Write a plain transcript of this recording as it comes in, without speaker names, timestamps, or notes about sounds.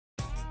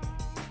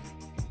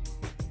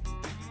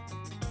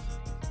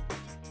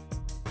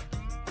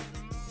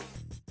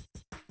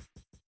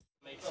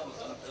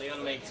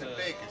Leon makes It's a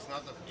pig, it's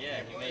not a...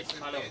 Yeah, he makes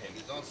fun of him.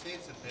 You don't see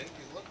it's a pig,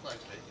 it looks like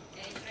pig.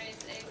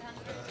 800.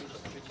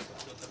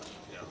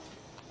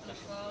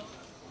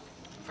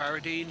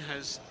 Faradine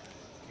has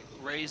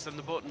raised on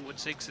the button with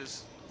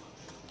sixes.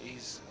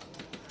 He's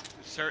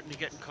certainly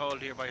getting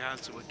called here by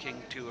Hansen with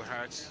king two of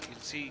hearts. You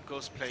can see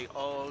Gus play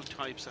all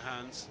types of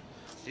hands.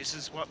 This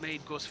is what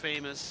made Gus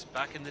famous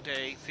back in the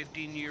day,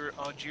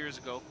 15-odd years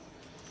ago.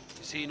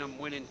 You've seen him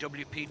winning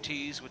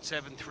WPTs with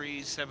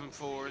 7-3s,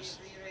 7-4s.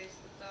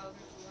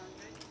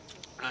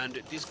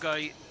 And this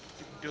guy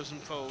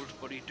doesn't fold,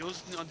 but he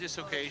does on this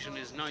occasion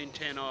is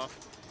 9-10 off.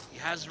 He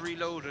has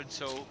reloaded,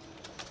 so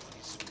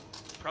he's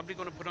probably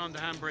going to put on the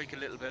handbrake a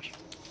little bit.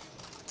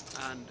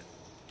 And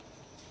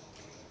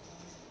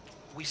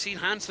we seen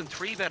Hansen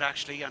 3-bet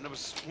actually, and I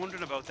was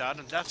wondering about that,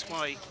 and that's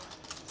why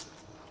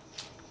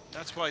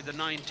the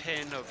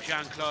 9-10 of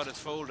Jean-Claude has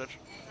folded.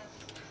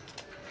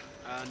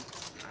 And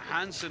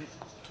Hansen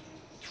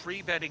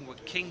 3-betting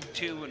with king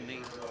two, and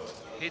he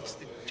hits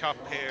the top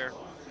pair.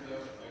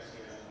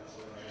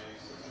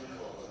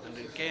 And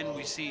again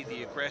we see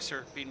the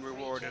aggressor being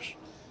rewarded,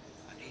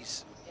 and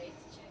he's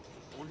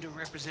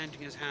underrepresenting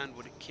his hand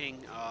with a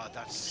king. Ah,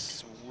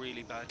 that's a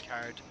really bad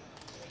card.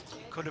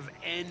 Could have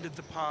ended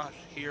the pot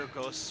here,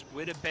 Gus,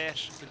 with a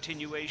bet,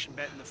 continuation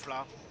bet in the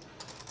flop,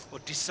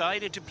 but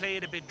decided to play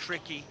it a bit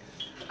tricky,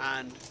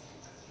 and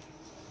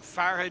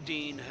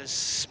Faradine has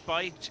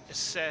spiked a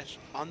set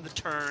on the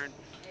turn,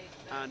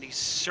 and he's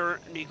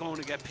certainly going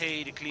to get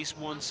paid at least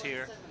once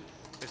here,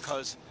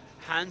 because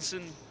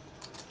Hansen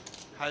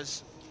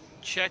has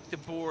checked the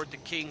board, the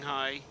king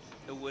high.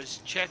 It was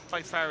checked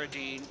by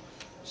Faradine,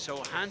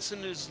 so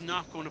Hansen is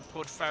not going to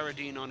put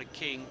Faradine on a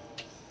king.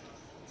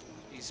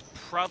 He's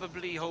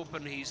probably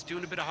hoping, he's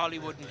doing a bit of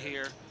Hollywood in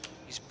here,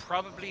 he's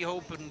probably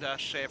hoping that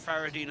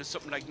Faradine is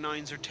something like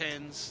 9s or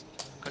 10s,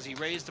 because he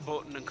raised the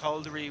button and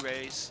called the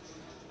re-raise,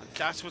 and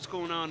that's what's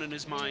going on in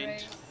his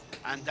mind,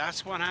 and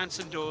that's what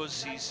Hansen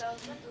does. He's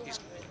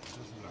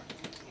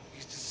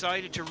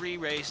decided to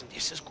re-raise, and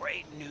this is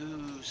great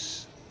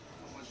news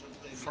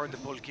for the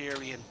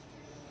Bulgarian.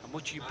 How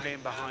much are you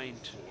playing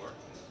behind?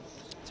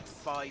 It's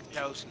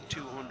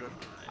 5,200.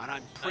 And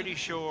I'm pretty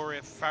sure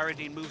if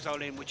Faradine moves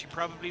all in, which he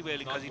probably will,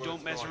 because he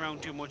don't mess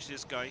around too much,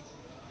 this guy.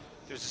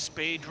 There's a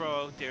spade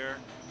draw out there.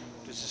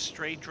 There's a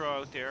straight draw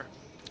out there.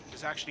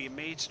 There's actually a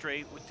made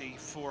straight with the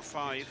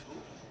 4-5.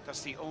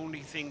 That's the only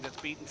thing that's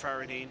beaten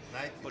Faradine.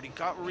 But he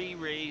got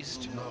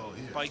re-raised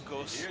by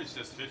Gus. Here's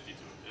just 52.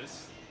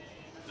 This,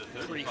 the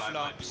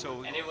pre-flop,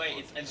 so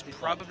anyway, it's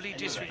probably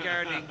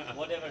disregarding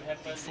whatever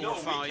happens. No,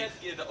 4-5. we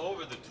can't get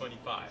over the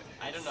 25.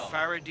 I don't know.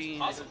 Faradine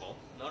Possible.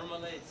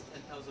 Normally it's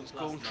 10,000 plus.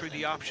 going through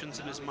the options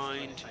in his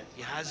mind.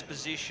 He has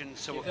position,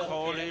 so a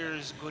call here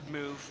is a good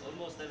move.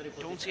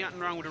 Don't see anything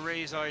wrong with a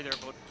raise either,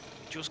 but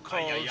just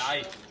calls.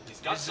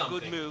 This is a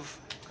good move,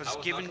 because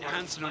it's giving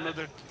Hansen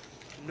another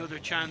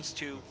chance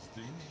to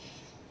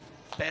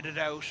bet it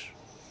out.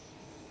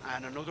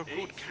 And another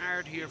good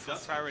card here for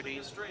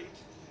Faradine.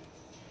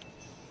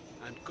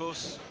 And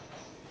Gus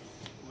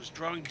was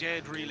drawing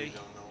dead really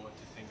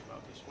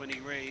when he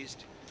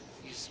raised.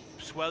 He's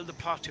swelled the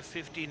pot to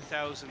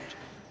 15,000.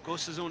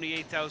 Gus is only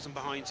 8,000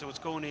 behind, so it's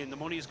going in. The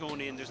money is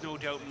going in, there's no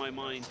doubt in my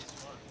mind.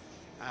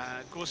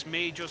 Gus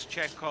may just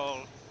check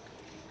call,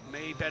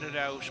 may bet it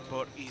out,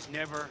 but he's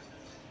never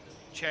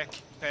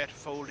check bet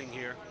folding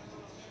here.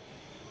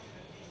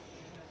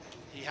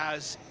 He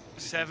has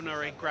 7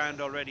 or 8 grand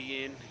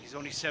already in. He's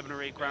only 7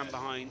 or 8 grand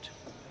behind.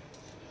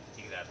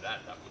 He could have that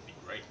would be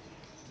great.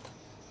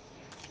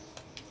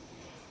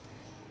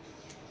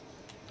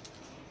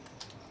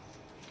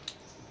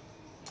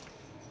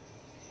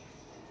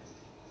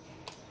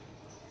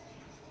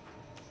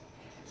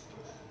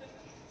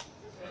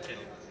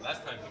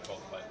 Last time he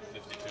called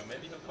 52,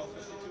 maybe he'll call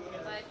 52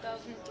 again.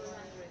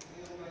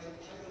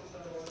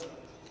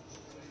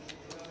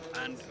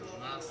 5,200. And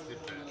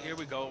here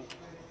we go.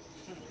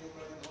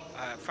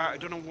 I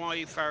don't know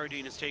why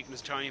Faradine is taking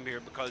his time here,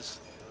 because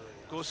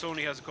Gus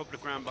only has a couple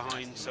of grand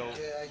behind, so...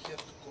 Yeah, I have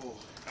to call.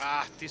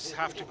 This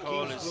have to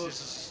call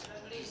is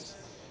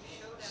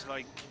it's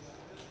like...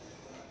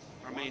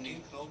 I mean,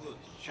 he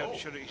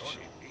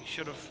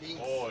should have...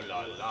 Oh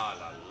la la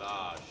la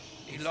la.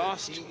 He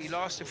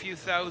lost a few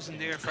thousand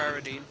there,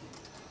 Faradine.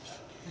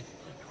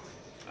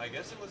 I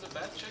guess it was a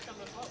bad check on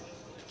the flop.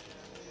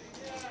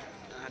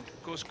 And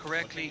Gus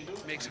correctly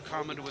makes a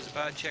comment, it was a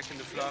bad check in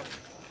the flop.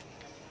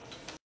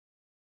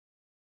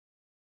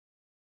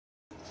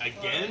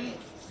 Again?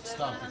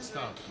 Stop, it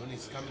stopped. When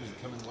he's coming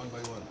one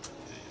by one.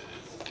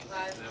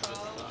 5 call, 6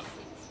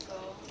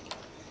 call,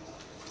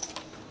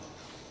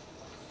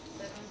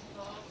 7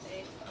 call,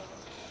 8 call.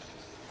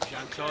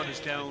 Jean-Claude is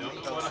down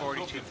about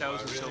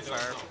 42,000 so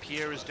far.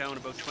 Pierre is down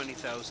about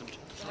 20,000.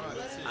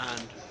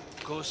 And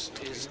Gus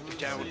is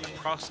down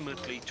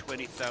approximately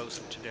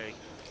 20,000 today.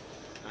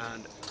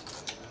 And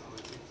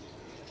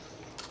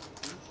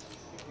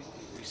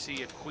we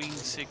see a Queen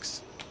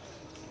 6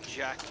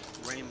 Jack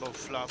rainbow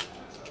flop.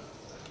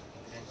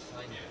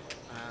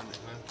 And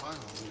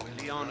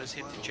Leon has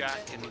hit the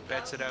Jack and he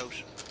bets it out.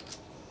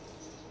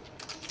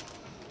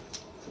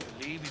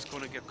 believe he's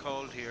going to get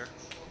called here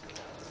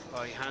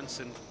by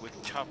Hansen with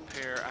top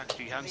pair.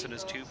 Actually, Hansen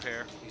has 2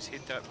 pair. He's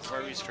hit that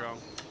very strong.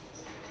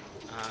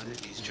 And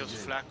he's just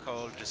flat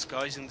called,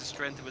 disguising the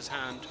strength of his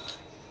hand.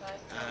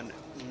 And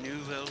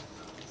Newville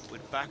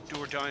with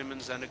backdoor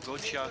diamonds and a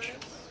good shot,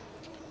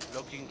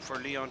 looking for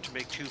Leon to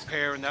make 2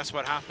 pair, and that's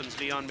what happens.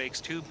 Leon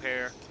makes 2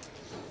 pair,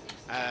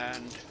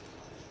 and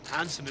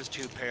Hansen is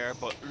 2 pair,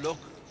 but look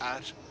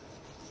at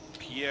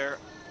Pierre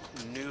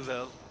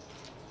Newville.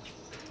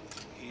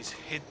 He's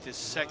hit the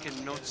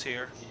second nuts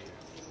here,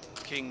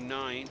 King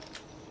 9.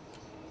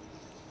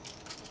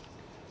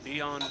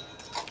 Leon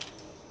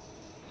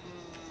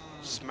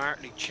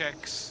smartly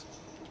checks.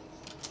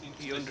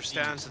 He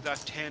understands that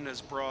 10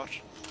 has brought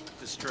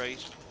the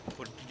straight,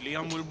 but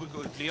Leon will be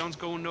good. Leon's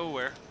going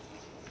nowhere,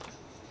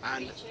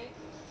 and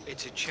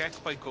it's a check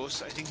by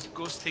Gus. I think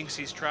Gus thinks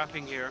he's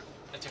trapping here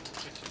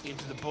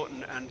into the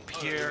button, and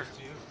Pierre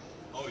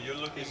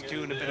is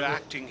doing a bit of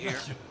acting here.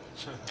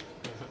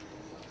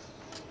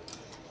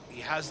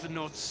 He has the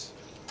nuts.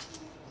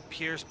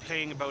 Pierre's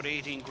playing about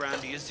 18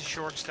 grand. He is the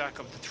short stack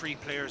of the 3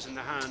 players in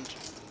the hand.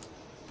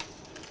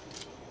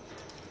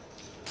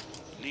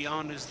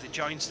 Leon is the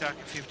giant stack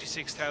of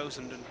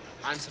 56,000, and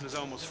Hansen is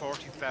almost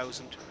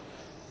 40,000.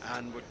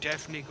 And we're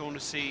definitely going to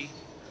see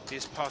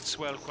this pot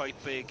swell quite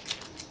big.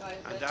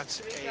 And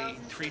that's a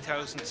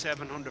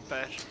 3,700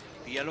 bet.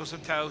 The yellows are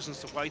thousands,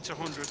 the whites are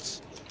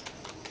hundreds.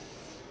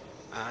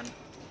 And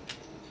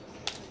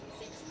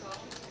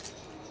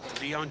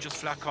Leon just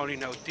flat calling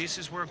now. This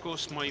is where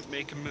Gus might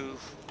make a move.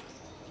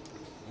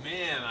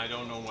 Man, I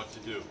don't know what to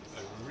do.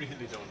 I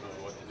really don't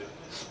know what to do.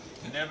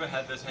 Never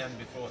had this hand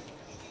before.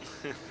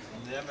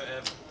 Never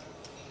ever.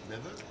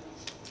 Never?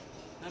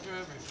 Never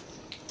ever.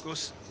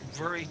 Gus,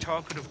 very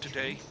talkative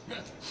today.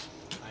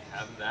 I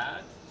have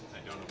that. I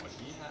don't know what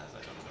he has.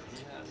 I don't know what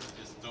he has.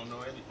 I just don't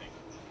know anything.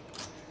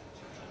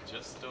 I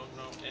just don't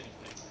know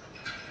anything.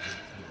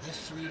 The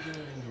best reader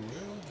in the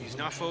world? He's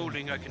not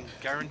folding, I can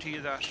guarantee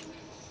you that.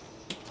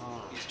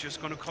 He's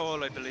just going to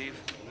call, I believe.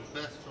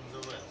 The best from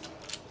the West.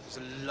 There's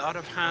a lot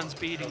of hands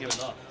beating him,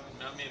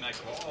 I mean, I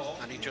call.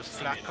 and he just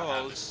flat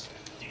calls.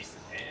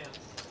 Decent hand.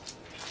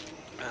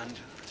 And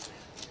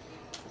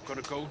we're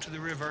going to go to the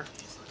river.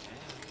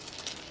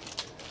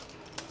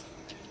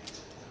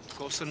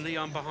 Gus and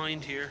Leon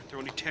behind here. They're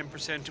only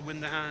 10% to win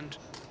the hand.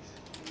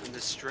 And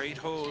the straight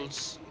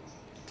holds.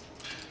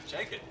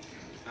 Check it.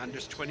 And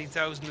there's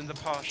 20,000 in the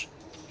pot.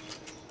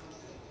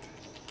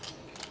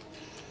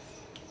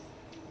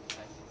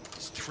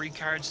 There's 3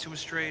 cards to a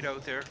straight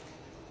out there.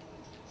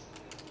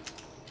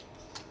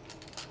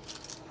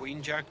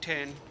 Queen Jack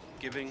 10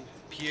 giving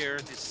Pierre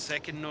the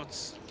second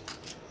nuts.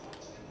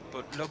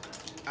 But look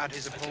at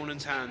his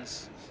opponent's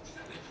hands.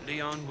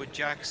 Leon with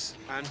jacks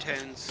and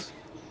 10s.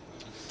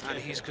 And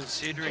he's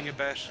considering a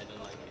bet.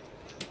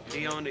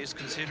 Leon is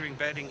considering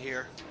betting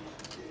here.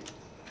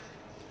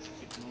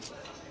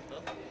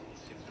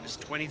 There's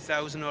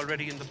 20,000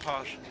 already in the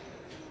pot.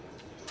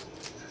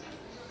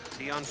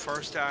 Leon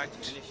first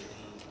act.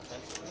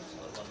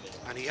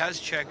 And he has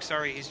checked,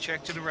 sorry, he's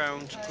checked it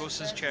around. Gus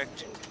has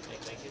checked.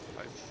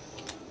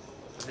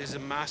 There's a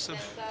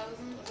massive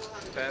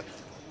bet.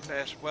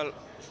 Well,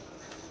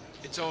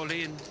 it's all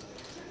in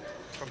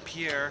from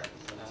Pierre.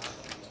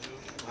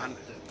 And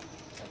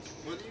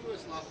What do you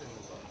was laughing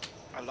about?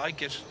 I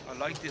like it. I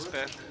like this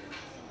bet.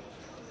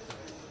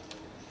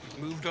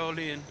 Moved all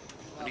in,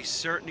 and he's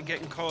certainly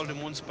getting called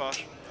in one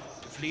spot.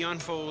 If Leon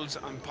folds,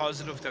 I'm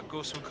positive that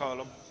Gus will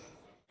call him.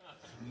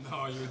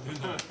 No, you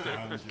did not.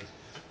 Thank you.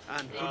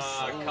 And good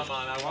fold, Come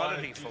on, I quality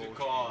wanted you to fold.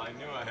 call. I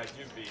knew I had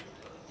you beat.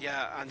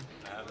 Yeah, and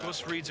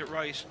Gus reads it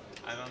right,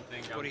 I don't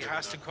think but I'm he good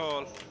has to enough.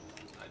 call.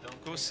 I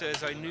don't Gus think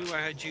says, I knew I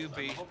had you I'm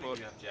beat, hoping but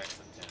you have jacks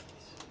and 10s.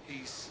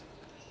 he's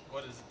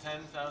What is it,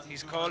 10,000?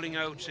 he's calling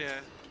out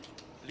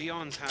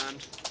Leon's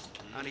hand,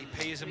 and he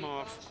pays him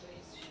off,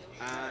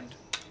 and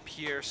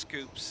Pierre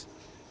scoops,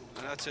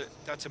 and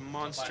that's a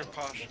monster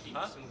pot.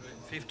 Huh?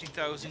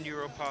 50,000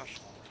 euro pot.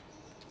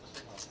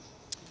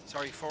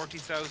 Sorry,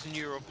 40,000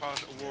 euro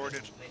pot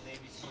awarded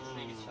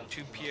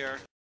to Pierre.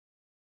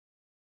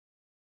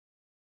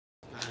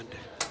 And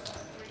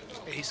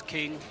Ace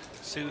King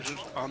suited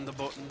on the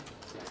button.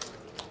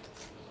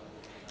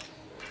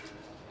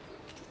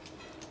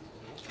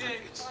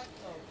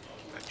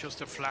 It's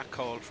just a flat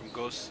call from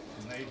Gus.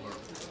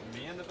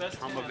 Me and the best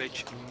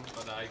Tomovic hand,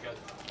 but I got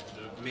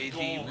the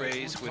midi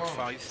raise with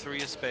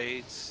 5-3 of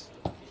spades.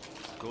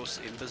 Gus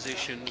in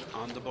position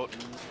on the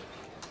button.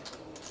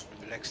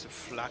 Elects a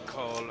flat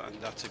call, and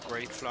that's a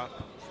great flop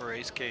for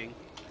Ace King.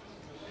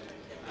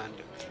 And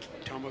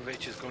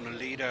Tomovic is going to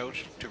lead out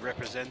to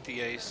represent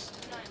the ace.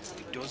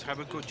 He does have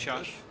a good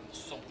shot.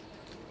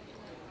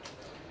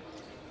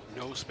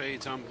 No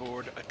spades on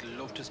board. I'd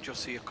love to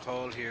just see a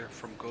call here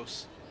from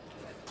Gus.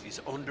 He's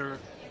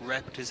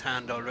under-repped his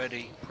hand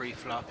already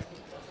pre-flop.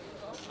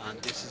 And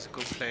this is a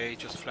good play,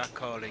 just flat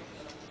calling.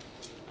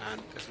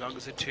 And as long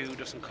as a 2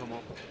 doesn't come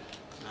up,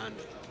 and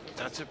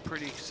that's a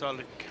pretty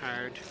solid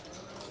card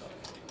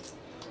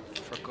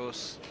for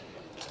Gus.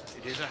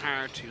 It is a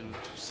heart,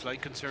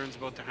 slight concerns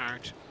about the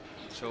heart.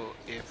 So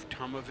if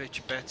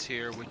Tomovic bets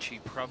here, which he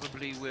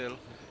probably will,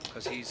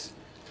 because he's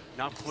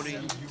not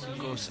putting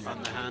Gus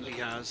on the hand he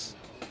has,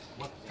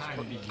 What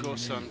time did you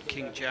Gus leave? on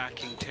King Jack,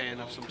 King 10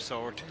 of some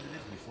sort,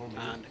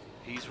 and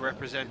he's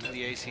representing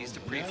the ace. He's the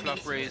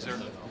pre-flop raiser,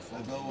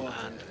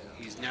 and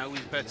he's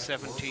bet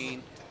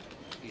 17.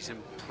 He's in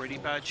pretty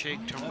bad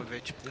shape,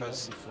 Tomovic,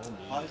 because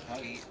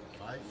he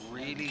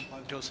really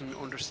doesn't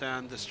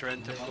understand the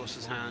strength of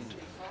Gus's hand.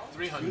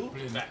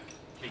 300 back,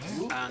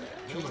 please. And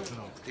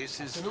this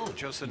is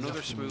just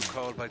another smooth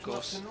call by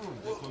Gus.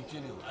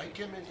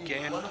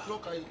 Again,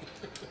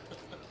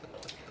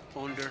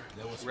 under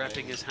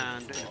repping his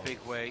hand in a big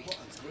way,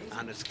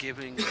 and it's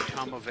giving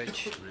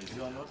Tomovic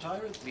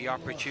the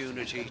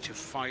opportunity to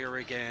fire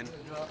again.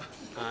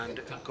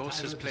 And Gus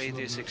has played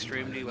this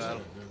extremely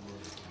well.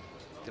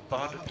 The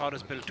pot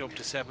is built up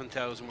to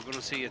 7,000. We're going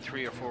to see a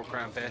 3 or 4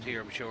 grand bet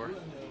here, I'm sure,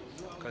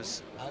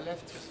 because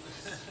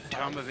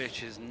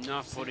Tomovic is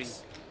not putting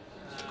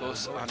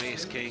Gus on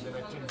ace king.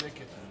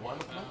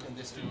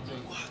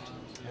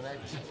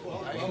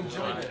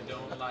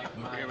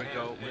 Here we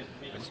go.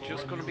 It's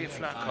just going to be a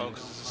flat call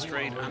because it's a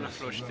straight and a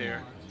flush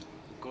there.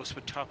 Gus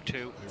with top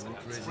 2.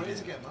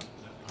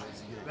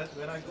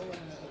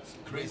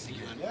 Crazy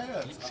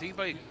again. See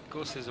by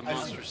Gus is a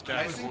monster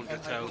stack of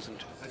 100,000,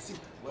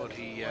 but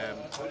he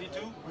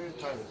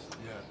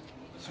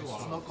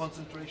No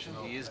concentration.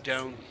 he is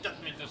down.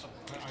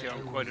 He's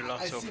down quite a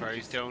lot so far.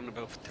 He's down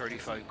about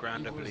 35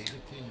 grand, I believe.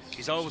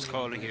 He's always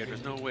calling here.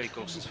 There's no way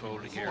Gus is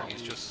folding here.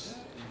 He's just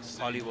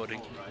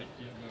Hollywooding,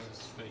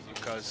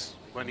 because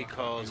when he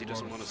calls, he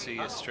doesn't want to see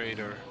a straight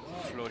or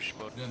flush.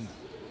 But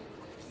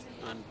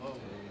and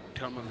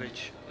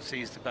Tomovic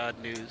sees the bad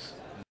news.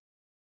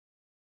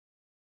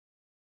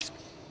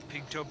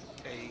 Picked up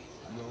a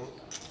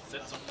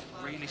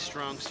really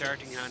strong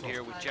starting hand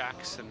here with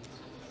jacks, and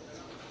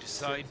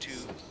decide to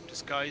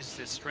disguise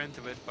the strength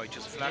of it by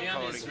just flat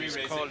calling. He's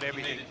called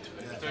everything.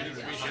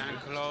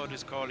 Jean-Claude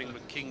is calling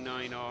with King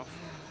 9 off,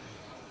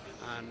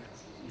 and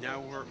now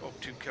we're up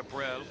to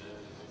Cabral,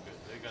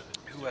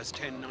 who has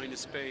 10-9 of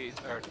spades,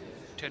 or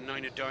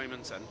 10-9 of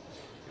diamonds, and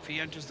if he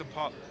enters the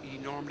pot, he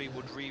normally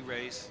would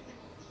re-raise,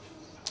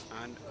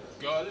 and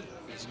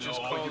he's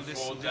just called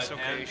this on this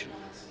occasion.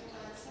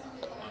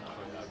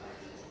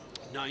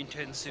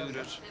 9-10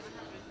 suited,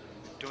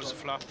 does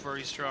flop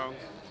very strong,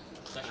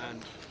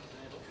 and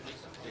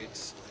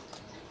it's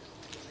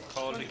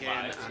called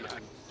again, and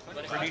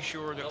I'm pretty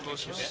sure that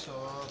Gus was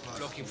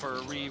looking for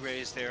a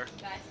re-raise there.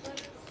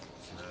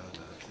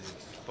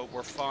 But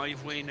we're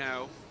 5-way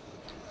now.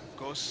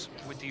 Gus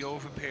with the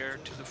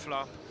overpair to the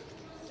flop.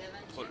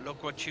 But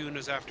look what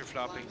Tuna's after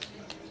flopping.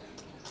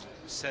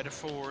 Set of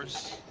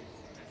 4s.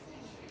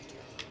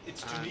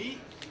 It's to me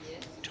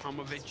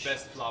Tomovic,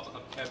 best flop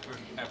I've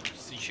ever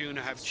seen.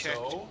 Tuna have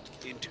checked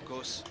into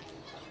Gus.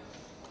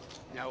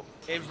 Now,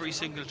 every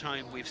single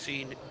time we've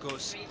seen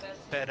Gus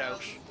bet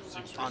out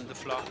on the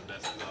flop,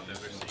 Best flop I've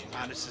ever seen.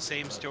 and it's the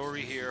same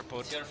story here, but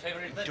What's your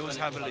favorite he bet does when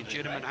have you a like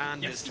legitimate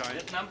hand this time.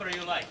 That number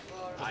you like.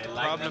 I The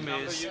like problem that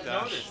number is you've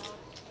that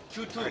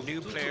noticed. our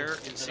new player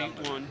in seat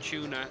 1,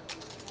 Tuna,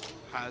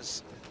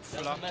 has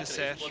flopped a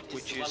set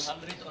which is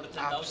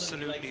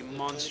absolutely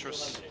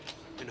monstrous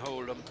in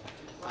Hold'em,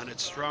 and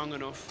it's strong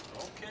enough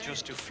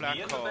just to flat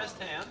Be in call. the best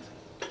hand.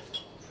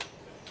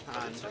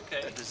 And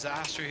okay. a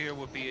disaster here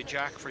would be a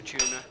jack for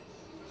Tuna,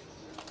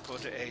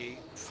 but a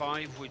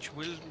 5 which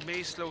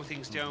may slow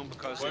things down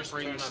because Worst it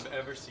brings turn I've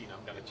ever seen.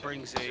 I'm gonna check.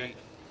 brings a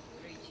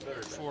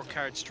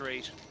 4-card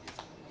straight,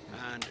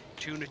 and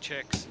Tuna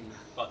checks and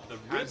But the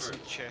river, Hansen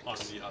checks. on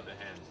the other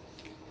hand,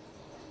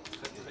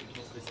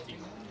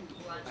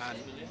 and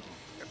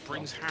it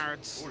brings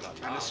hearts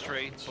and a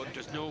straight, but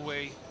there's no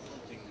way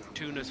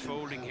Tuna's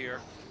folding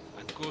here,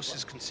 and Gus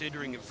is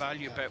considering a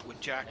value bet with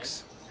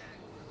jacks,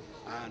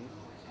 and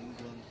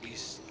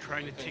he's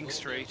trying to think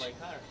straight.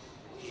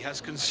 He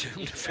has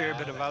consumed a fair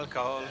bit of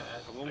alcohol,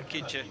 I won't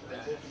kid you,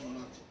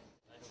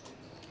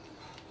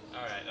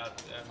 all right,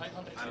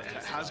 and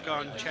it has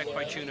gone check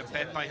by Tuna,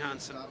 bet by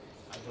Hansen,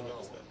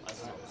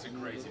 it's a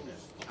crazy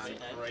bet.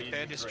 and the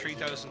bet is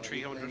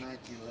 3,300.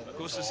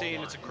 Gus is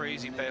saying it's a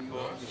crazy bet,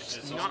 but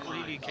it's not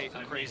really a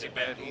crazy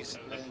bet. He's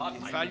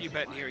value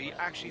betting here. He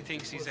actually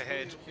thinks he's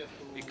ahead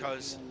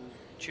because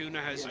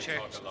Tuna has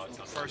checked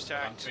the first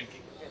act.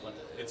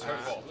 It's her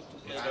fault.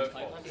 It's her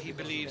fault. He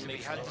believes if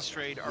he had the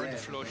straight or the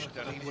flush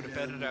that he would have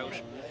betted out.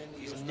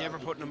 He's never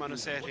putting him on a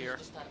set here.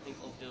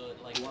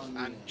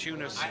 And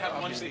Tuna's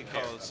obviously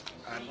calls.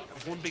 And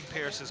if one big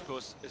pair says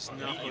Gus, it's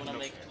not good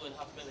enough.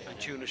 And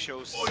Tuna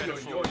shows a set of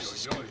 4s to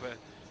scoop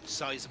a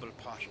sizable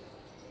pot.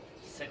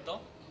 Seto.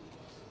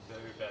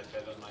 Very bad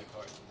bet on my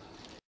part.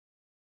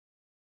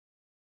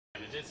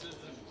 This is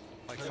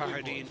By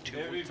Fahardine to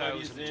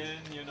everybody's 1,000.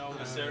 in, you know,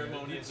 the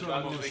ceremony is It's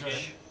about to almost begin.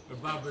 a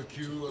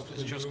barbecue of the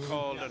It's just moon.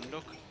 called, and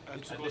look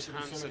at Gus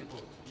Hansen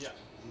Yeah.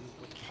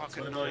 with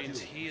pocket 9s.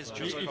 He is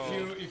just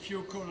called. If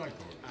you call, I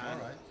call.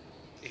 And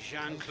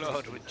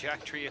Jean-Claude with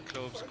Jack 3 of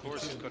clubs, of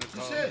course, is going to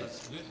call.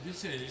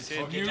 This is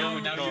Said new, now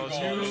new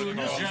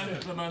calls.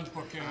 gentleman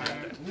poker.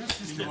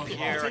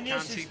 Pierre, I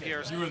can't see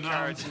Pierre's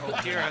cards. Oh,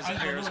 Pierre has a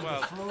pair as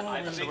well.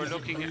 So we're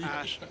looking at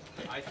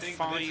I think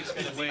 5 this is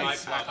going to be away my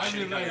flop. I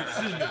will like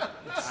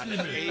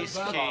and Ace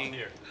King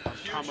of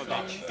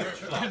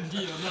Tomovich and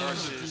he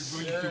announced that he's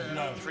going to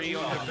bluff. 3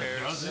 other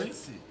pairs.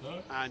 And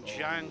Oh my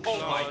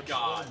Jean-Claude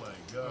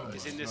God.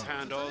 is in this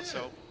hand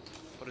also,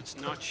 but it's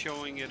not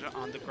showing it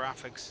on the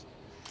graphics.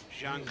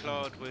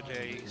 Jean-Claude with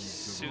a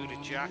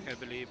suited jack, I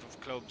believe, of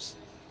clubs.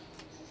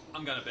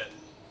 I'm going to bet.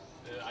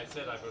 I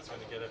said I was going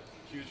to get a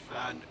huge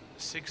flop. And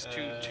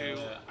 6-2-2.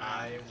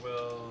 I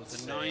will The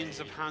say 9s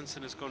of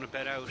Hansen is going to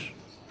bet out.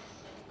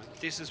 And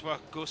this is what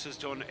Gus has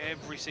done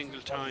every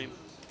single time.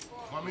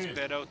 He's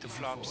bet out the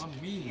flops.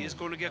 He is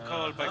going to get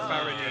called by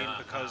Faradine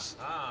because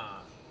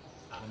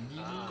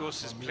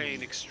Gus is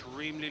playing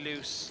extremely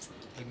loose.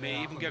 He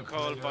may even get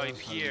called by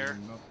Pierre,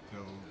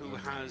 who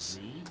has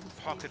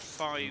pocket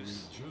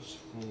 5s.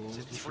 It's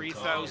a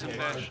 3,000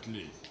 bet.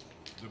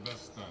 The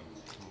best time.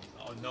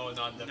 Oh, no,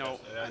 not the No,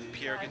 best. and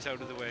Pierre gets out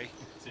of the way.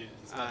 See,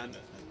 it's not And the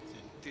best.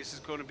 See, this is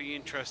going to be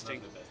interesting.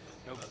 not the best.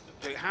 Now, Not the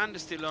best. the hand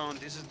is still on.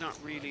 This is not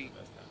really Best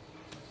hand.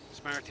 a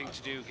smart thing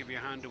to do, give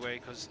your hand away,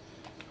 because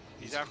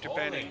he's after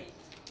calling. betting.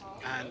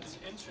 And That's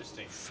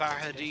interesting.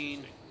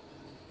 Fahadine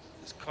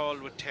is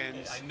called with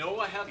 10s. I know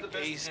I have the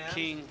best Ace hand,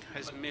 King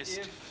has but missed.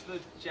 If the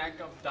Jack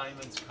of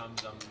Diamonds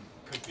comes, I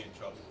could be in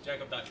trouble.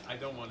 Jack of Diamonds. I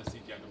don't want to see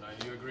Jack of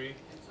Diamonds. You agree?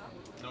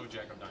 No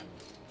Jack of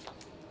Diamonds.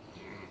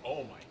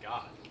 Oh my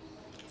God.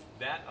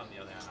 That, on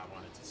the other hand, I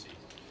wanted to see.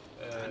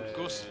 And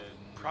Gus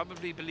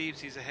probably believes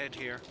he's ahead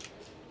here.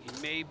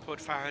 He may put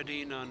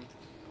Fahadine on,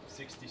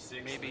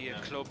 66. maybe a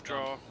and club then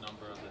draw.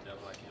 Number of the devil.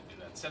 I can't do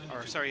that. 72.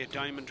 or sorry, a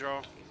diamond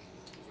draw.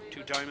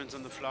 2 diamonds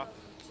on the flop.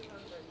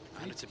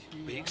 And it's a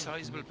big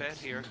sizable bet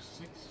here.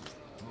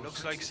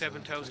 Looks like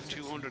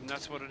 7,200, and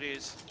that's what it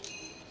is.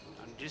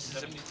 And this is a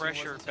 72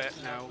 pressure was the bet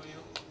 72 now. for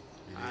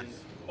you? And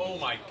Oh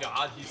my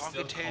God, he's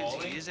still pocket 10s,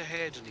 calling. he is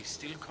ahead and he's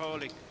still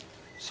calling.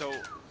 So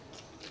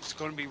it's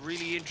going to be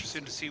really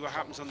interesting to see what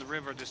happens on the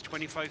river. There's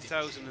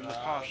 25,000 in the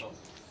pot.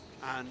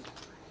 And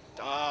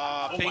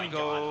Oh my bingo.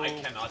 God, I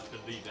cannot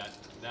believe that.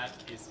 That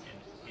is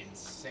an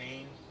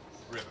insane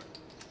river.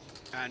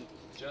 And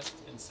Just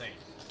insane.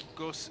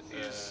 Gus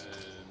is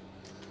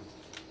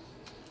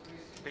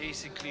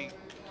basically,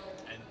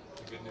 And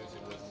the good news,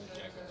 it wasn't the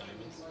Jack of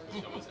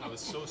Diamonds. Which I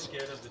was so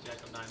scared of the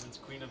Jack of Diamonds.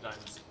 Queen of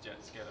Diamonds,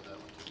 scared of that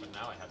one too. But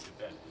now I have to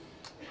bet.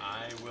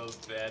 I will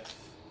bet.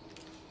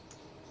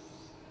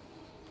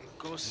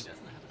 Gus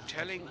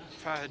telling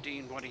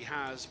Fahadine what he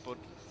has, but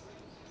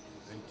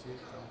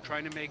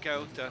trying to make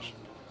out that He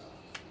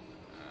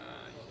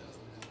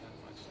doesn't have that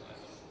much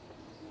left.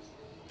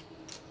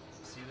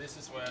 See, this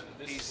is where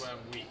I'm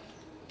weak.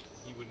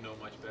 He would know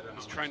much better.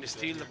 he's trying to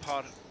steal the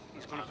pot.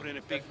 He's going to put in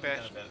a big bet.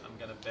 I'm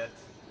gonna bet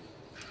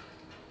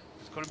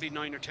It's going to be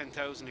 9 or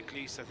 10,000 at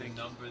least, I the think.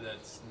 number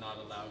that's not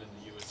allowed in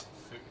the US,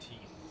 13.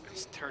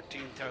 It's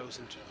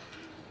 13,000.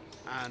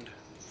 And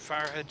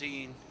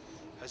Farhadine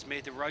has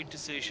made the right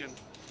decision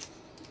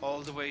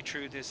all the way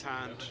through this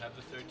hand. Never have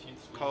the 13th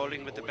floor. Calling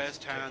You with the always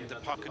best check hand, in the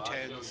at pocket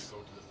Bellagio, 10s. You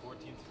go to the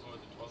 14th floor,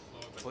 the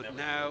 12th floor, But never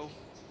now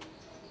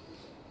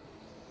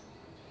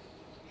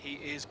he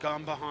is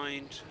gone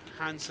behind.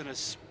 Hansen has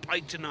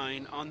spiked a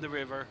 9 on the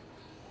river.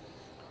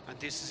 And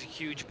this is a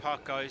huge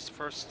pot, guys.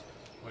 First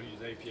What do you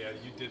say, Pierre?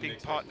 You didn't big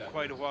expect pot in that.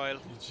 quite a while. You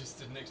just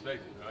didn't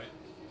expect it, right?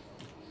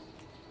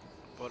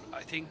 But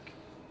I think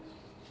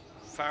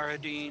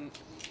Faradine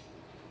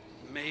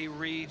may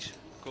read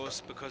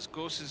Gus, because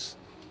Gus is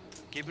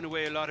giving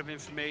away a lot of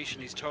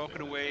information. He's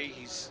talking away.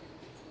 He's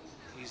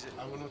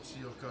I will not see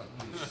your card,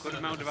 a please. good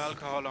amount of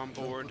alcohol on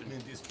board. Put me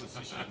in this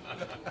position.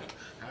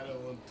 I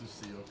don't want to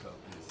see your card,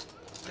 please.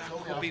 That Tell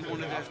me could be after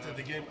one the- of the after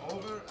the game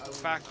over, I will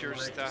factors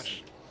correct that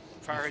this.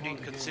 Faradine game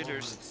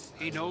considers.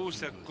 over, He I knows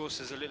don't that feel Gus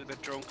is a little bit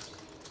drunk,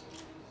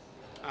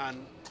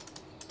 and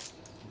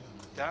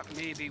that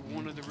may be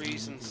one of the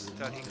reasons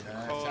that he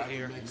can call I will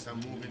here. make some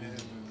move in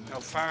it. Now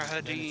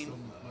Farhadine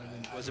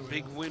was a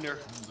big winner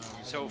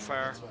so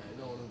far,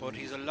 but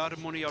he's a lot of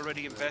money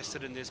already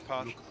invested in this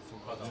pot.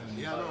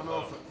 Yeah,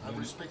 no, I'm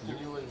respecting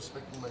you and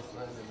respecting my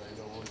friend, and I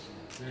don't want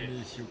to. Really,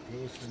 if you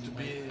close and To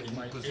be it in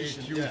might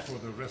position, hate you yeah. for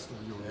the rest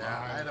of your Yeah,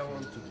 I life. don't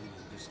want to be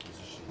in this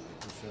position.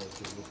 I prefer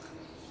to look.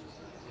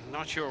 I'm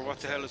not sure what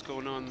the hell is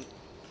going on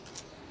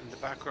in the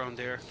background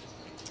there.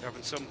 They're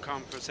having some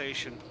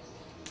conversation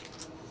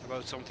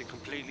about something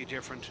completely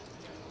different.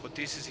 But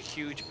this is a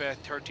huge bet,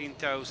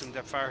 13,000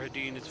 that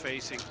Farhadine is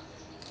facing.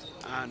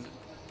 And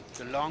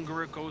the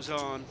longer it goes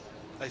on,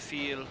 I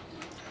feel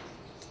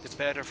the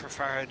better for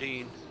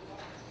Farhadine,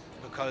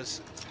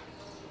 because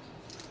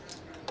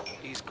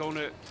he's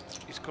gonna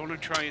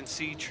try and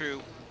see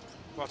through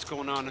what's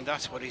going on, and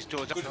that's what he's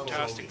done. That's a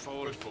fantastic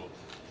fold. Good fold.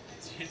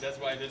 See, that's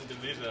why I didn't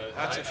believe that.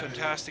 That's a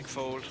fantastic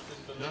fold.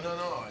 No,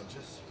 I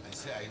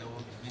say I don't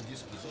want to be in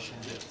this position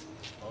yet.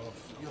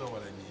 You know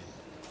what I mean.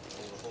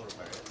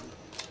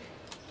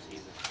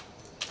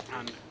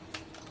 And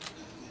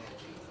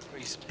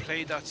He's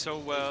played that so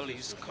well.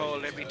 He's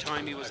called every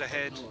time he was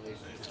ahead.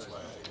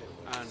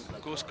 And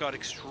Gus got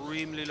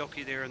extremely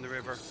lucky there in the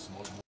river.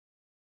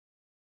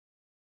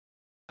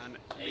 And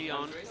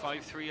Leon,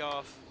 5-3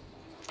 off.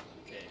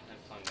 Okay, have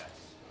fun,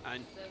 guys.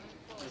 And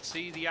you'll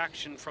see the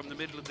action from the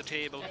middle of the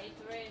table. 8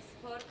 raise,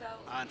 4,000.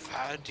 And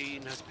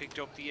Fahadeen has picked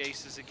up the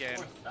aces again.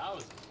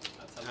 4,000.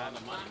 That's a lot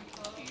of money.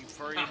 He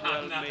very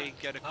well may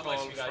get a How call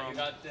much you got? from You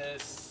got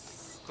this.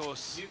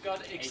 Gus. You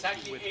got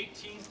exactly With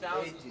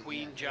 18,000.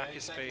 Queen Jack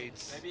of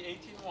spades. Maybe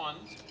 18-1.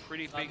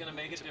 Pretty Not big. gonna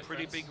make a It's a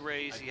pretty difference. big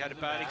raise. He had a do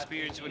the bad math.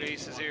 experience with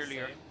aces 18-1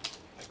 earlier, same.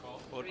 I call.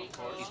 but Of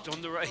course. he's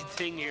done the right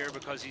thing here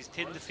because he's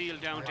thinned the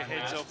field down to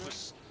heads up.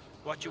 Was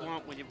what you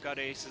want when you've got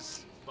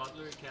aces.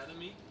 Butler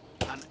Academy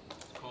And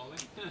calling.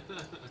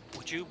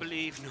 would you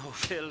believe no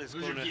Phil is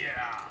going to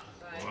Yeah.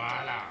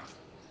 Voila.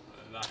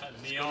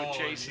 Leon,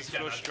 chase his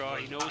flush draw?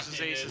 He knows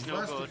his ace is no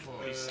First good. of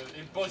all, He's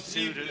Impossible.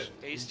 suited,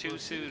 ace 2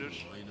 suited,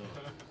 I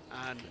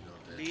know. and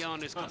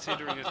Leon is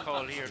considering a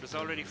call here. There's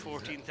already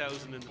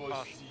 14,000 in the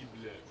pot, Impossible.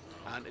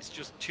 and it's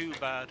just too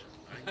bad.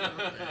 You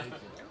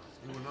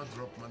will not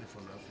drop money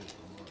for nothing.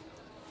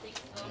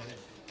 Come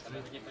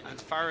on. And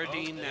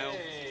Faradine now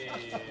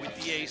Hey. with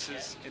the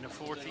aces in a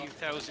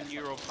 14,000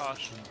 euro pot.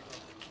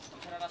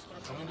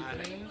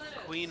 And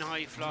Queen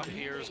high flop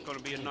here is going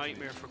to be a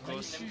nightmare for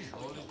Gus.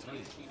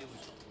 Only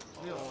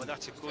 3. Oh,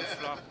 that's a good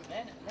flop.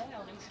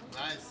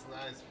 Nice,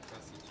 nice.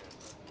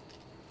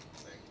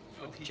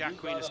 With Jack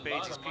Queen of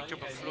spades, he's picked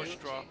up a flush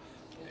draw.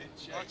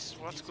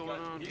 What's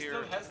going on He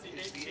here? still has the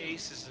Is the 18.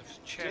 aces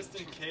have Just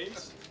in checked.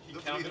 case he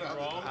Look counted around.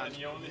 wrong and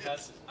he only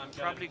has. I'm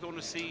Probably going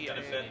to see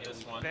gonna bet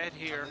this one. bet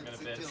here, I'm gonna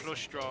bet. the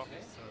flush draw,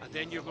 and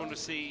then you're going to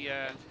see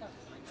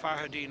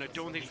Fahadeen. I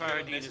don't think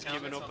Fahadeen is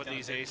giving up on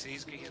these aces.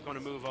 He's going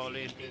to move all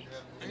in,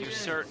 and you're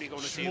certainly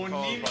going to see a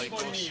call by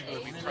Gus who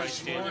will be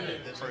priced in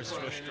for his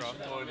flush draw.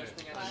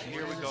 And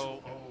here we go,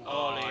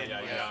 all in.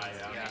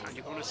 Yeah, and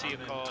you're going to see a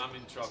call. I'm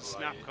in trouble.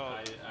 Snap call.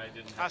 I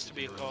didn't. Has to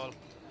be a call.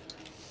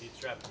 He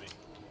trapped me.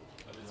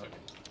 But it's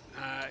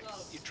okay.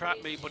 You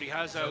trapped me, but he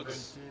has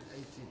outs.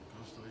 18,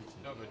 close to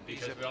 18. No good. He's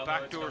because a we all know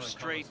backdoor it's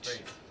gonna come with straight.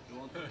 spades. You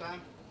want 2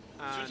 times?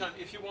 Two And times.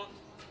 If you want,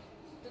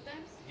 2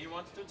 times? he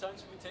wants 2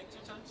 times. We take 2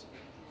 times.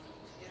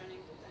 You're running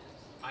 2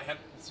 times. I have.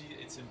 See,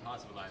 it's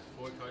impossible. I have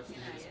 4 cards to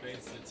hit a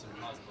spades. It's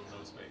impossible.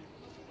 No spade.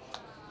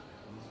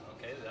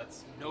 Okay,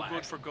 that's no black.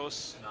 good for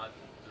Gus, Not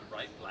the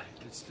right black.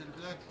 It's still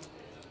black.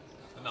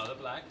 Another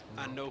black.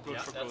 and no good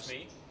Yeah, for that's Gus.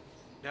 me.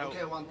 Now,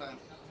 Okay, 1 time.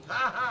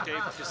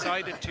 they've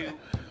decided to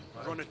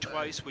run it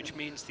twice, which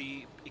means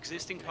the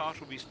existing pot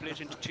will be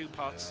split into 2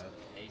 pots.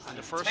 And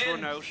the first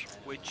 10. run out,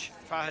 which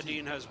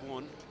Fahadeen has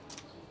won,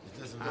 It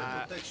doesn't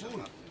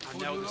Protection.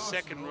 and now the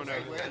second run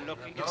out. And look,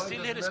 you can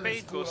still hit a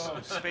spade, Gus.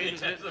 Spade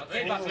is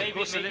Okay, but maybe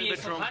Gus a little bit ace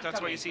of drunk. heart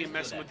That's why you coming. see him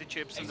Let's messing do with that. the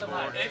chips on Ace the of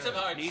board. hearts. Ace of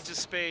hearts. Needs a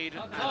spade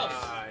Of and course.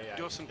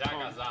 doesn't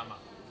come. Yakazama.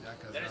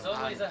 There is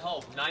always a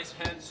hope. Nice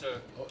hand, sir.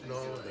 Oh,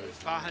 no, there's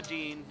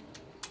Fahadeen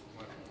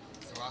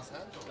the last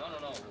hand.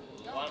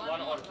 No.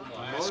 One or two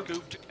more.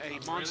 scooped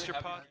a monster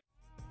pot.